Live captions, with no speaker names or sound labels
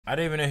I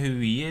don't even know who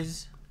he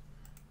is,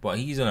 but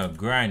he's on a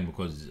grind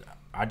because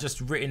I just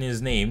written his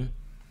name.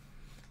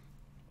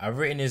 I've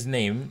written his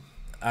name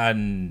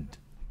and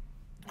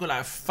got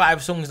like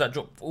 5 songs that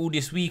dropped all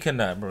this week and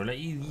that, bro. Like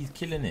he's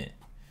killing it.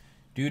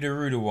 Do the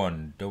ruder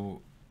one. The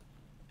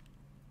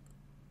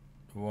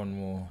one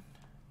more.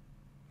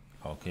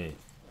 Okay,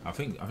 I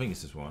think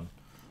it's this one.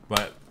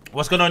 But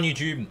what's going on,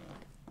 YouTube?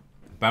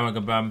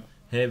 Bandwagonbam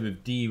here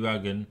with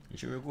D-Wagon.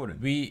 Is it recording?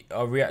 We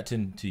are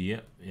reacting to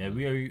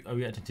we are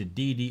reacting to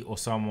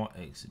Osama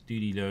x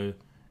Dudeylo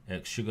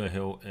x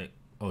Sugarhill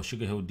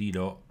Sugarhill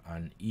ddot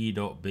and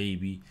Edot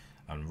baby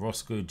and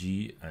Roscoe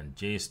G and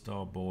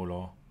Jstar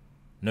Balla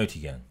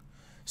Notti gang.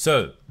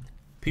 So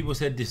people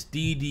said this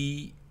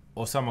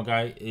Osama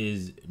guy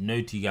is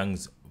Notti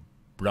gang's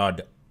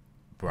blood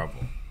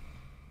brother,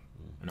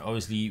 and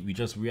obviously we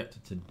just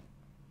reacted to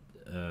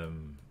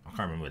I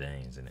can't remember their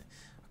names in it.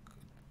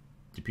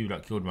 The people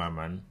that killed my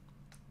man.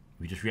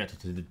 We just reacted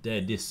to their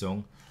diss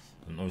song,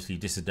 and obviously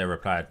this is their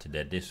reply to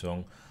their diss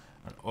song.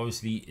 And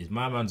obviously, it's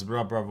my man's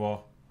brother,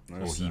 so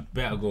he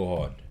better go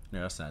hard.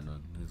 Yeah, that's sad,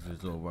 man. His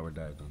little brother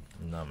died, man.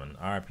 Nah, man.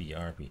 RIP,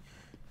 RIP.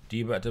 Do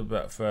you back to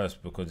back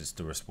first because it's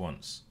the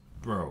response,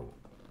 bro?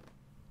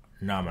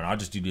 Nah, man. I'll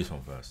just do this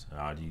one first.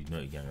 I'll do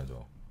Notti gang as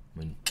well. I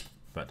mean,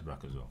 back to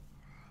back as well.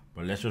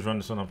 But let's just run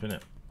this one up in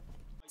it.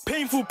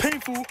 Painful,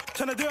 painful,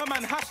 trying to do a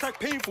man, hashtag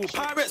painful.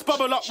 Pirates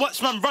bubble up,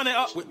 watch man run it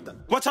up.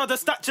 Watch how the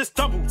stat just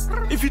doubles.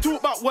 If you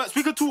talk about works,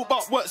 we can talk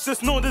about works.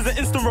 Just know there's an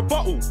instant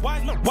rebuttal.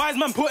 Wise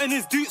man putting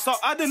his dukes up.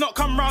 I did not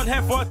come round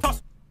here for a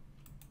toss.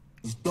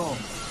 This is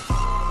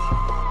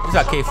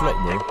that K-Flop,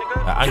 bro.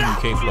 That angry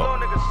K-Flop.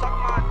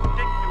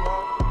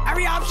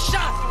 Hurry up,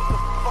 shot.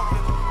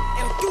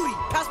 Yo, Dudey,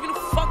 pass me the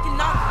fucking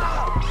knife.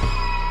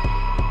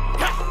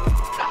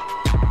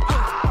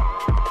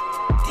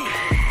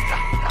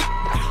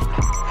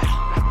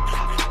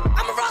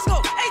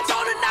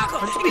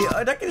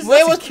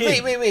 Where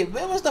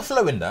was the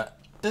flow in that?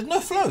 There's no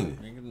flow.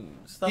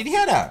 Did you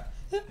hear that?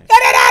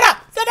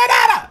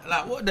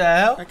 Like what the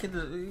hell? That kid,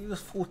 he was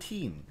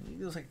 14.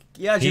 He was like,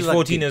 yeah, he's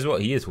 14 as well.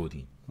 He is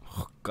 14.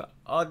 Oh god,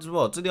 as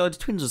well. So they are the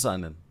twins or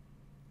something. Then.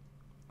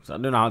 So I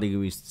don't know how they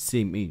can be the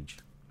same age.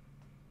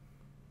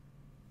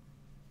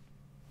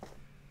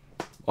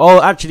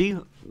 Oh, actually,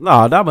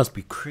 no, that must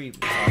be creepy.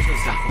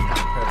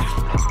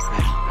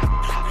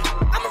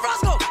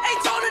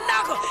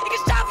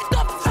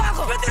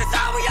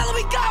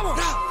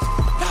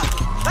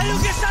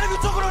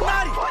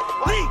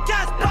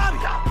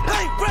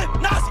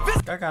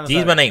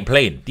 These men ain't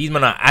playing. These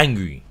men are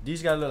angry.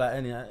 These guys look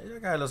like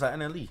that guy looks like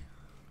NLE.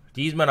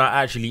 These men are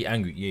actually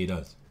angry. Yeah, he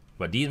does.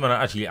 But these men are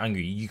actually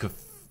angry. You could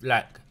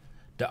like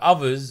the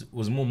others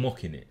was more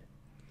mocking it.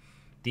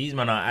 These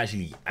men are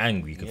actually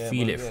angry. You can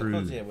feel it through.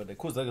 Yeah, but of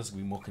course they're gonna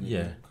be mocking it.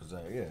 Yeah. Because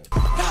yeah.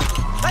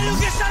 Hey, you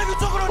get shot if you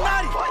talking on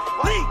Notti.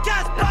 Lee,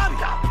 gas, Bobby.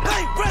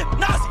 Hey, Rip,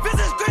 Nazi.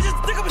 Business gracious,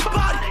 think of his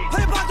body.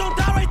 Play back, don't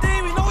die right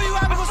there. We know where you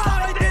at, we gon'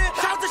 start right there.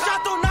 Shout to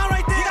shot, don't die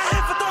right there. You got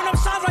hit for throwing up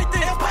shots right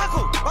there. Hey,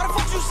 Paco, why the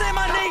fuck you say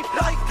my name?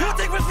 Like, you don't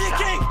take risks for your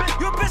king.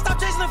 You a bitch, stop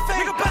chasing the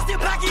fame. Nigga, best in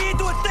your back, you ain't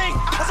do a thing.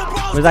 That's a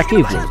bro. Where's that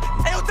key from?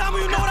 Hey, yo,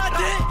 Damo, you know what I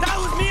did? Now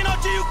it was me and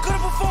RG, you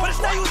couldn't perform. But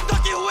instead, you was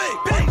stuck in your wig.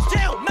 Bitch,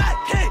 jail, mad,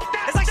 hit.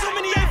 It's like so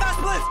many A-fast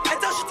splits.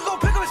 And tell shit to go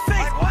pick up his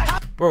face.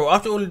 Bro,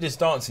 after all of this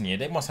dancing here,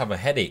 they must have a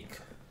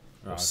headache.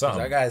 Or something.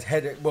 That guy's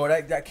head, bro.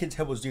 That kid's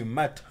head was doing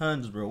mad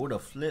turns, bro. What a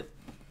flip.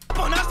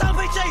 Oh, now it's time to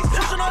play chase.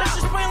 Pushing all this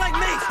shit spraying like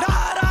mace.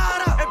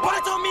 And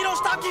Buddy told me don't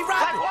stop, keep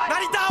rapping.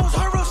 90 was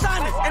her real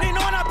shining. And they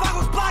knowing that block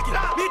was blocking.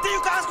 Me and you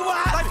guys go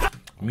high.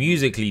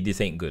 Musically, this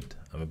ain't good.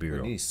 I'm gonna be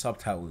real. They need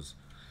subtitles.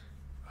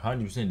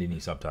 100% they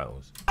need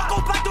subtitles.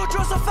 Go back to a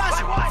drill so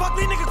fashion. Fuck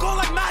these niggas go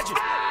like magic.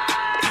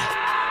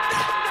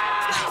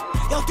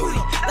 Yo, Dudey,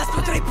 let's go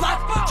to the block.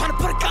 Tryna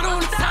put a gun on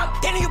the top.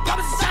 Danny, you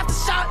promise to shot the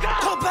shot.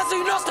 Cold best so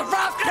you know it's the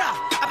rock.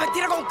 I bet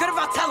they're gon' get if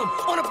I tell him.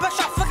 On the best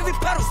shot, fucking me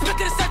pedals. Spit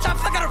to the set, I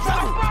got a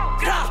rebel.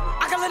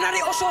 I got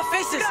Lenati all showing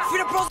faces.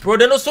 Free the bros. Bro,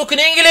 they're not talking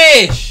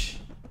English.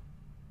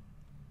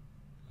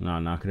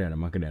 Nah, I could hear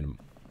them.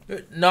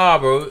 Nah,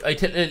 bro.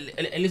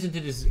 Listen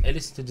to this.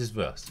 Listen to this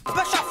verse.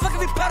 Best shot, fucking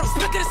me pedals.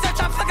 Spit to the set,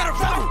 I got a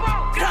rebel.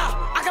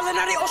 I got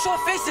Lenati all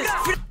showing faces.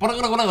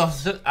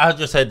 I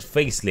just said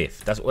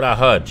facelift. That's what I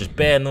heard. Just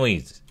bare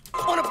noise.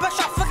 On the best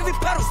shot, fucking me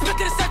pedals. Spit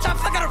to the set, I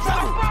got a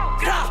rebel.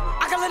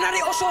 I got Lenati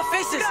all showing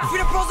faces. Free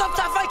the bros up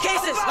top, fight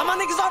cases. Now my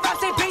niggas all rap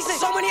same basics.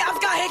 So many I've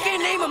got here,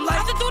 can't name them.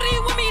 Like,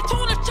 Dudey with me, two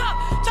in the chop.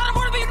 Trying to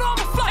murder me, you know I'm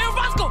a fly. Yo,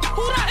 Roscoe,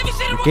 who that? If you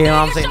see the okay, you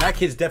know what I'm saying? That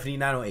kid's definitely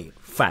 908.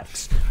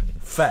 Facts.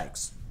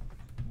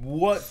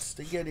 What?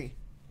 They get it.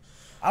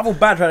 I feel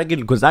bad trying to get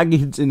it because that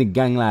kid's in the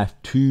gang life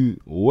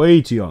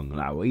way too young.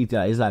 Like, way too,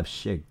 his life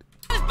shit.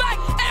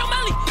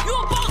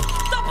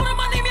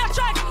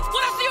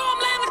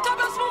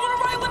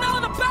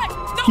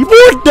 You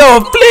put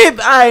the flip?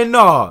 I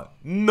know.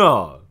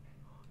 No.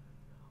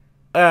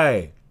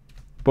 Hey.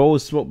 Bro,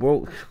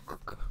 bro.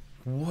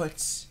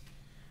 What?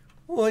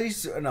 What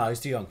is... No, he's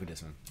too young for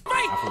this one.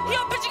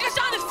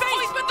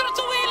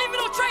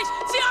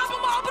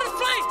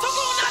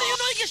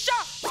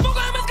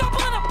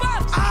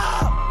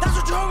 That's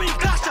what drove me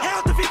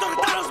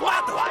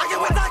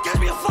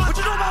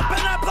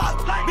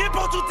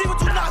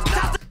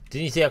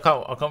Didn't he say I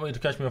can't wait to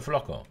catch me a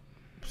flocker?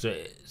 So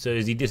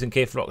is he dissing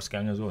K-Flock's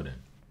gang as well then?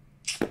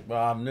 But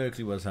I have no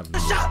clue what's happening.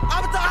 Shot,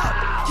 I'm at the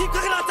op. Keep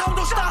clicking out down,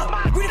 don't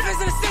stop. We the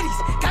face in the cities.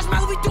 Catch my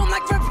we do them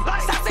like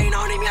Rippy. Stop saying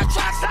no, name me a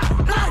tracks.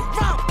 Line,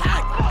 round,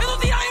 pack. It don't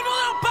think I ain't know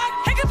that I'm back.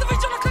 Hey, get the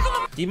bitch on the click on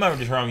the. These man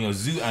just around me on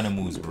zoo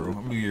animals, bro. I'm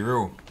gonna be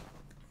real.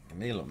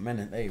 They look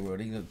minute. Hey, bro,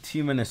 they got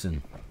 2 minutes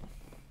in.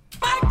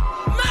 Mike,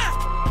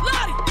 Math,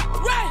 Lottie,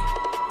 Ray,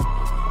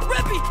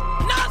 Rippy,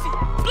 Nazi,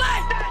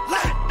 Blake,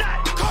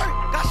 Kurt,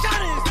 got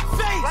shot in his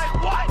face.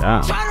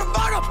 Damn. Try to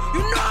run up,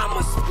 you know I'm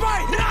a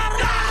spray.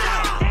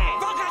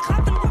 Rock got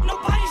clapped in the whip,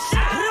 nobody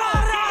shot.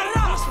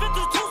 I'm spit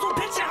through the tools, no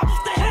bitch, I'm off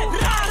the head.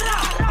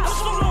 I'm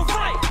slow on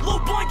right, little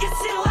boy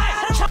gets in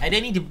life. Hey, they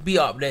need to beat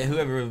up there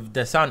whoever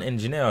the sound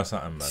engineer or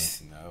something, man.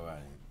 No,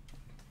 right.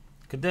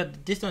 Cause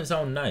this don't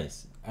sound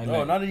nice. And No,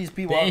 like, none of these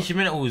people. the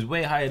instrumental is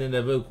way higher than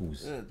their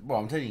vocals, Well,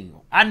 I'm telling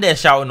you, and they're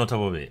shouting on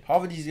top of it. half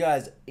of these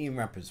guys ain't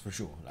rappers for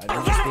sure. Like, they're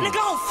Rap, just nigga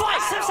on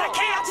fight, Sims like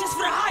chaos just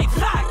for the hype.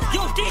 Fact,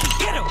 yo, did he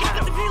get him?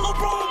 Got the reload,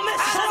 bro, I'm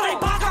missing. Says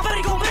they back, I bet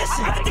he go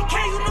missing. At the K,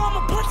 you know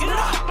I'm a blitz.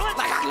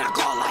 Like I cannot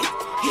go like,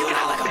 he went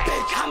out like a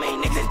bitch. How many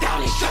niggas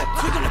down his strip?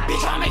 Quick on the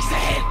bitch, I makes the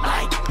head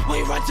like, when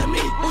you run to me,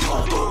 what you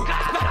gon' do?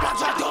 Back block,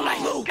 drop, don't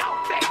like Luke.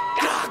 God,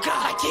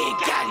 I can't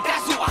get it.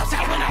 That's who I was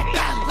at when I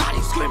battle.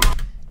 Lottie screaming.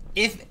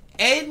 If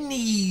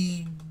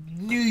any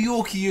New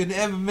Yorkian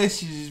ever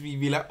messages me,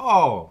 be like,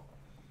 "Oh,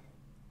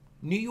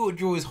 New York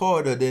drill is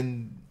harder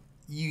than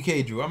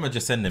UK drill," I'm gonna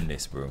just send them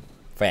this, bro.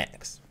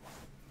 Facts.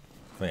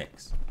 Please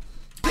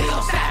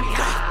don't stab me,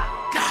 God,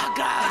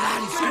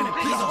 Lottie screaming.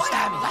 Please don't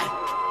stab me, like,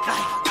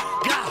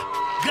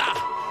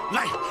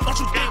 don't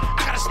you think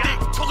I got a stick?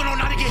 Talking on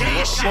how to get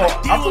hit. Bro,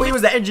 I thought he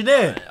was the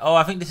engineer. Oh,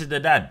 I think this is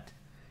the dad.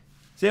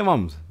 Say,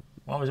 mums.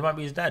 Well, it might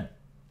be his dad.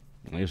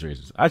 It's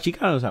racist. Actually,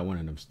 kind of looks like one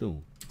of them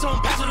still. Don't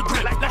pass on the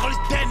grip, like all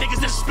these dead niggas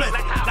that split.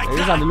 Like Hey,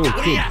 this is like the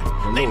little kid.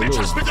 They man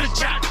try to spit to the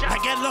chat.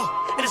 I get low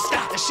in the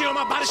sky. That shit on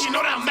my body, she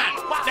know that I'm mad.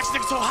 Next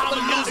nigga told how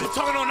to lose it.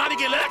 Talking on how to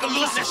get like a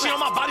loose. That shit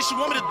on my body, she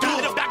want me to do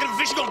it. In the back of the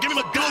fish, she gon' give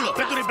me medulla.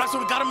 Back through they blocks, so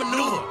we gotta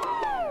maneuver.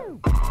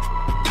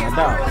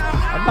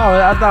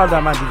 I doubt that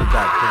might be the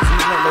dad, because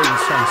he's not letting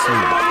his son sing.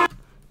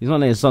 He's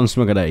not letting his son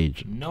smoke at that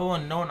age. No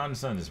one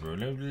understands this, bro.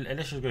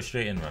 Let's just go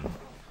straight in, man.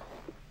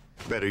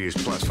 Better use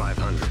plus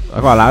 500.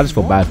 I can't lie, I just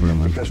feel bad for him,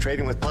 man. Because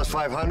trading with plus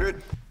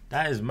 500?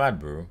 That is mad,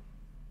 bro.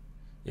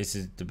 This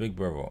is the big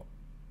brother.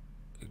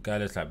 The guy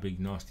looks like Big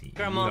Nasty. You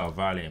got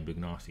violating Big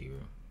Nasty,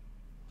 bro.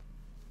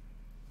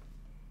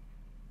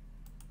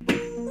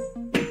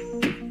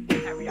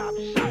 Every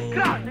option shot.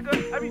 God,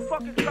 nigga. Every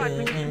fucking shot,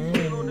 nigga.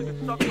 Little nigga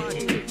suck my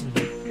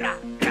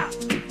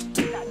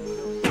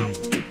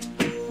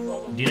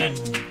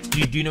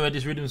dick. Do you know where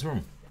this rhythm's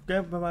from?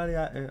 Everybody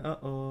out there,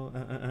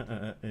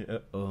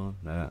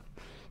 nah.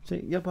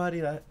 Shake your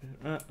body like,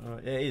 Yeah,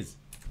 it is.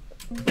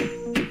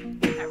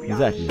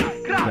 Exactly.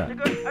 God,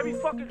 nigga. Every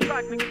fucking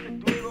shot,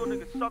 nigga. Dudeylo,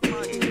 nigga, suck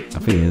my dick. I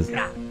think it is.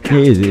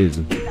 It is.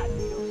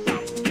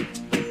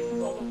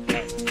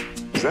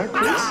 Is that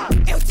Chris?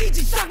 LTG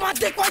suck my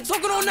dick while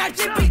talking on that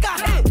JP got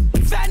hit.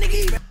 Fat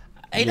nigga.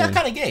 Hey, that's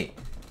kind of gay.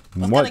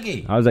 That's What? kind of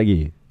gay. How's that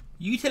gay?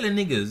 You telling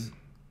niggas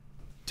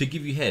to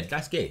give you head,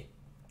 that's gay.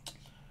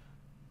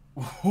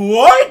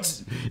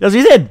 What? That's what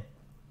he said.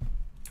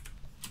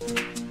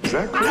 Is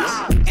that Chris?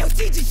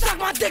 LTG suck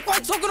my dick while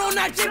talking on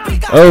that JP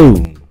got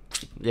Oh.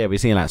 Yeah, we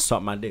saying like,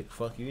 suck my dick.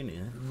 Fuck you,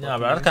 innit? Nah,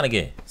 but that's kind of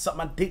gay. Suck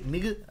my dick,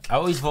 nigga. I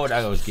always thought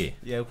that was gay.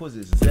 Yeah, of course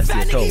it's. That's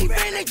Fat your nigga, he toe.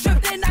 ran, they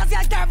tripped, they Nazi,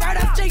 I got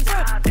right up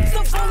J-Drip.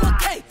 Still phone on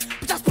K,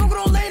 but I spoke it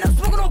on lane, I'm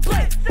smoking on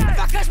play. If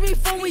I catch me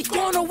phone, we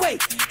going away.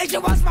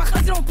 AJ watch my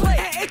cousin don't play.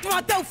 Hey, to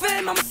my dope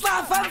fam, I'ma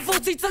slide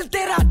 5-14 till the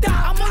day that I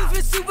die. I'm only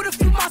 15 with a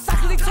few miles,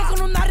 cause they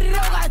talking on 90,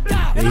 I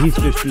die. Yeah, he's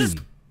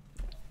 15.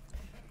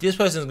 This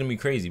person's gonna be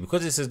crazy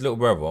because it's his little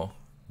brother.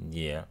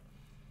 Yeah.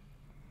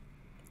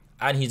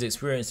 And he's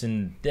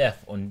experiencing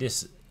death on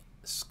this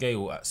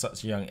scale at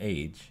such a young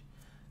age.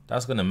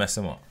 That's gonna mess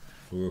him up.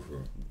 For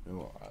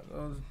real.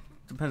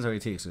 Depends how he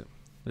takes it.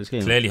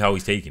 Clearly how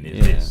he's taking it.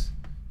 Yeah. Is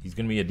he's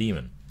gonna be a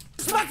demon.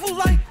 Smackful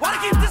light, why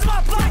they keep this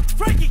my blind?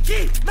 Frankie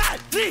Key,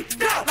 Matt, Lee,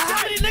 now, like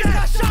how many niggas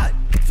got shot?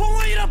 For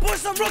one, you done boy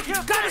some rookie.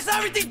 Got me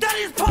everything that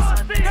is pop.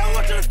 Never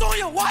want you to throw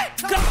your what?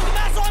 Got the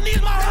mask on,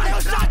 needs my right. Yo,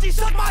 shot, G,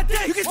 suck my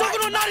dick. You can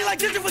talk on naughty like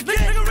did you forget?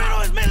 Nigga ran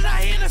on his minute,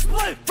 I hit in the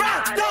split.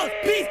 Round, down,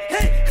 beat,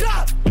 hit,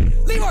 clap.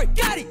 Leroy,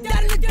 got it,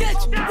 that in the ditch.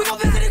 We gon'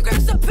 visit and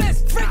grab some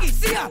piss. Frankie,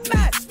 see ya,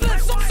 Matt, split.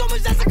 So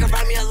much that I can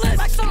write me a list.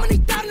 Like so many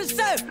down in the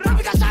set.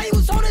 Probably got shot, he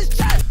was on his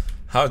chest.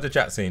 How's the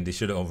chat saying they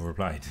should have over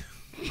replied?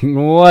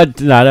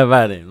 What? Nah, that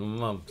bad.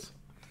 Mums.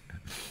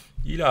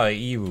 You like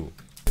evil.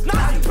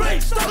 Nazi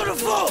brain stuck on the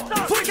floor.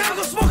 For the guy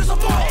go smoking some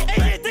more.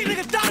 Hey, think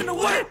nigga down in the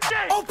whip.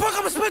 Oh, perk,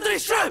 I'ma spit to they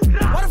strip.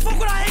 Why the fuck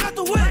would I hang out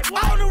the whip?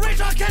 Out on the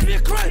range, I'll catch me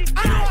a crib.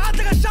 I know, I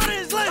think I shot in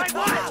his leg.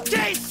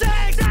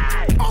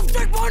 J6. Off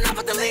drink, born up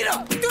at the leader.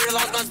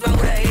 Dudeylo's gonna spell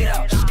with a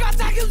heater. Scott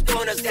Tag, he was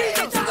doing the scene.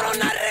 They talking all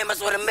night, they mess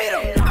with a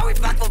meter. Are we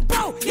back for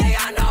bro? Yeah,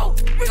 I know.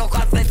 We gon'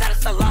 call face out of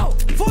solo.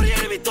 40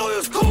 enemy thought he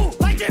was cool.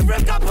 Like J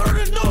Rip got put on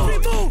the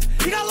news.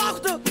 He got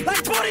locked up.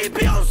 Like body, he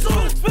be on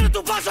soon. Spin it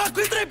through blocks, I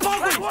quit 3 poker.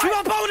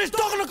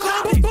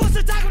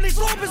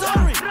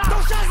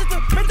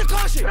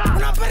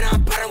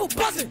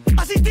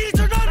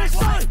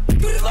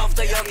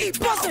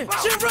 keep busting.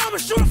 Shit around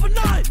and shooting for 9.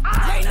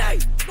 Late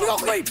night, we gon'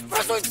 creep.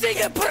 First one see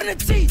get put in the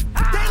teeth.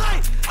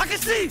 Daylight, I can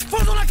see.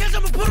 First one I catch,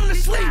 I'ma put on the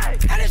sleep.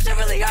 And this shit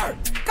really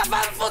hurt. Got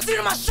 5 and 14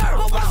 in my shirt.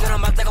 Whole bunch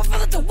on my dick, I'll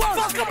feel it to work.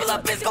 Fuck a couple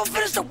of bitches, gon'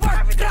 finish the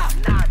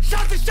work.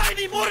 Shots to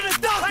shiny more than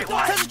 1,000.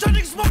 Tell you try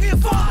niggas smoking your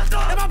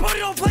phone. And my buddy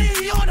don't play it,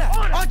 he on that.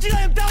 RG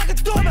let him down like a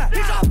doormat. He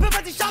try to pimp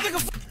at these shots like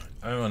a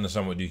I don't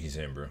understand what Dookie's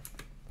saying, bro.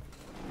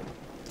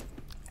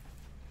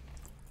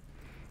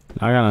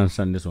 I can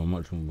understand this one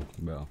much more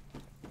better.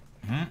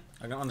 I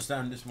can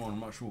understand this one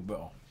much more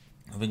better.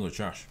 I think it was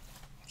trash.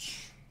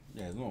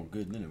 Yeah, it's not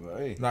good, innit? But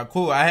hey. Like,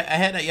 cool. I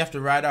heard that you have to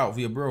ride out for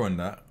your bro and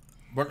that.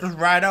 But just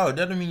ride out. It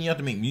doesn't mean you have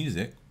to make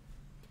music.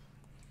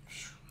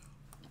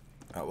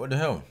 Like, what the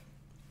hell?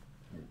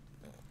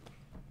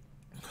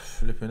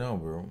 Flipping out,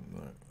 bro.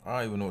 Like, I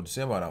don't even know what to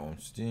say about that one.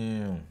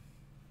 Still.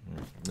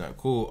 Like,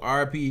 cool.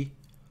 RIP,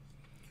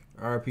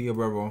 your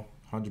brother.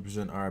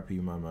 100%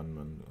 RIP, my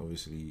man.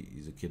 Obviously,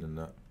 he's a kid in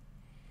that.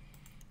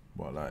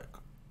 But, like,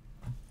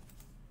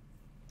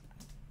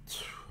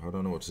 I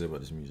don't know what to say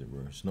about this music,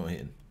 bro. It's not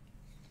hitting.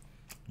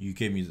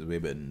 UK music is way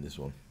better than this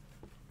one.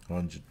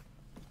 100.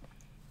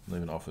 Not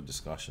even off for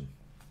discussion.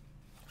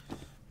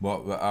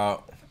 But we're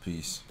out.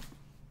 Peace.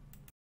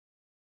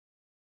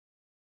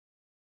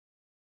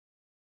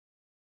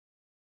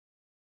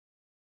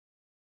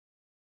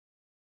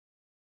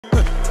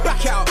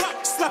 Back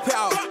out, slap it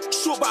out.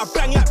 Short but I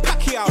bang like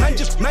Pacquiao.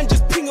 Man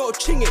just ping it or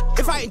ching it.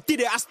 If I ain't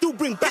did it, I still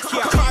bring back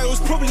out. Kyle's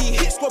probably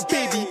hit squad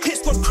baby. Hit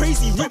squad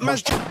crazy. Rip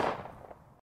man's